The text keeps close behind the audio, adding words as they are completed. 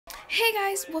Hey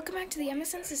guys, welcome back to the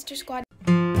MSN Sister Squad.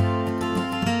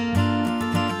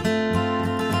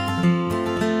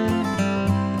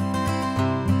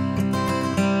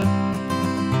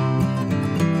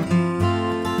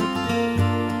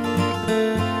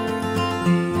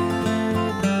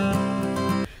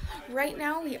 Right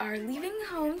now we are leaving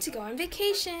home to go on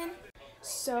vacation.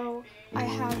 So I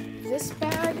have this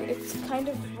bag, it's kind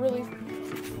of really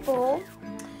full.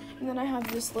 And then I have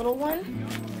this little one.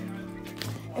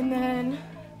 And then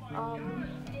I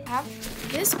have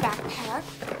this backpack,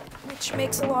 which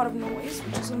makes a lot of noise,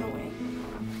 which is annoying.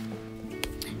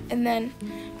 And then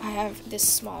I have this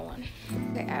small one.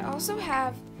 Okay, I also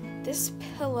have this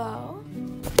pillow.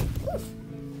 Oof.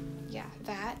 Yeah,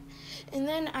 that. And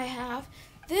then I have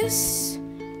this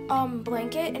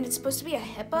blanket, and it's supposed to be a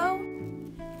hippo.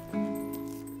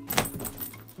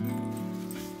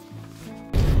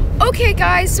 Okay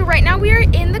guys, so right now we are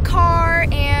in the car,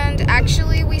 and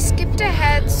actually we skipped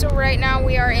ahead, so right now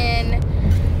we are in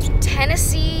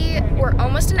Tennessee. We're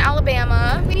almost in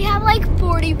Alabama. We have like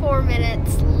 44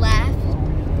 minutes left.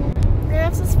 We're gonna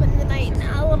have to spend the night in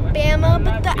Alabama,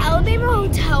 but the Alabama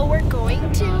hotel we're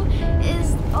going to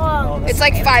is it's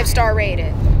like 5-star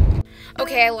rated.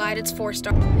 Okay, I lied, it's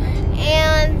 4-star.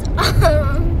 And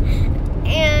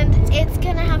it's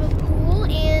gonna have a pool,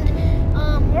 and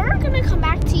we're gonna come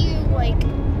back to you like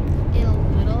in a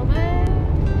little bit.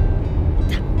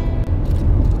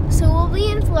 So we'll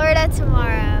be in Florida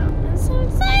tomorrow. I'm so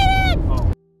excited!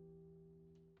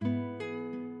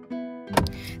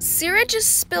 Sarah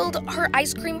just spilled her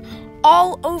ice cream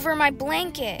all over my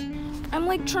blanket. I'm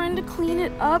like trying to clean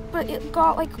it up, but it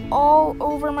got like all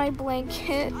over my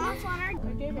blanket.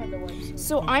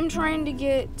 So I'm trying to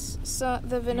get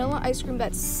the vanilla ice cream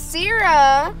that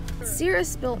Sarah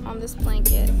spilled on this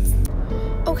blanket.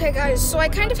 Okay guys, so I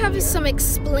kind of have some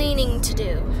explaining to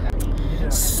do.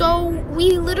 So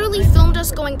we literally filmed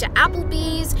us going to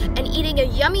Applebee's and eating a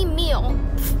yummy meal,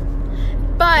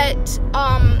 but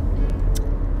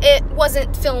it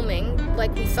wasn't filming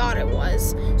like we thought it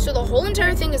was. So the whole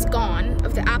entire thing is gone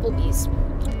of the Applebee's.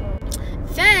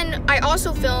 Then I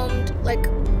also filmed like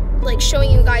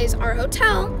showing you guys our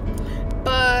hotel,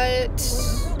 but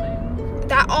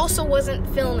that also wasn't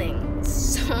filming.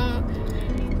 So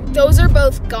those are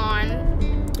both gone,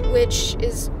 which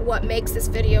is what makes this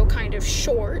video kind of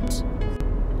short.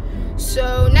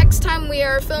 So next time we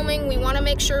are filming, we want to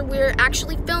make sure we're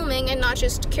actually filming and not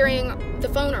just carrying the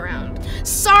phone around.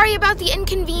 Sorry about the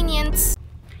inconvenience.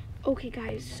 Okay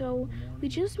guys, so we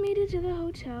just made it to the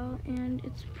hotel, and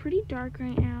it's pretty dark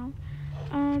right now.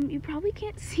 You probably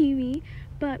can't see me,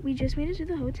 but we just made it to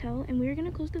the hotel, and we're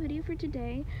gonna close the video for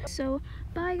today. So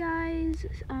bye guys.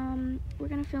 We're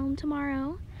gonna film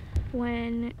tomorrow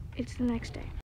when it's the next day.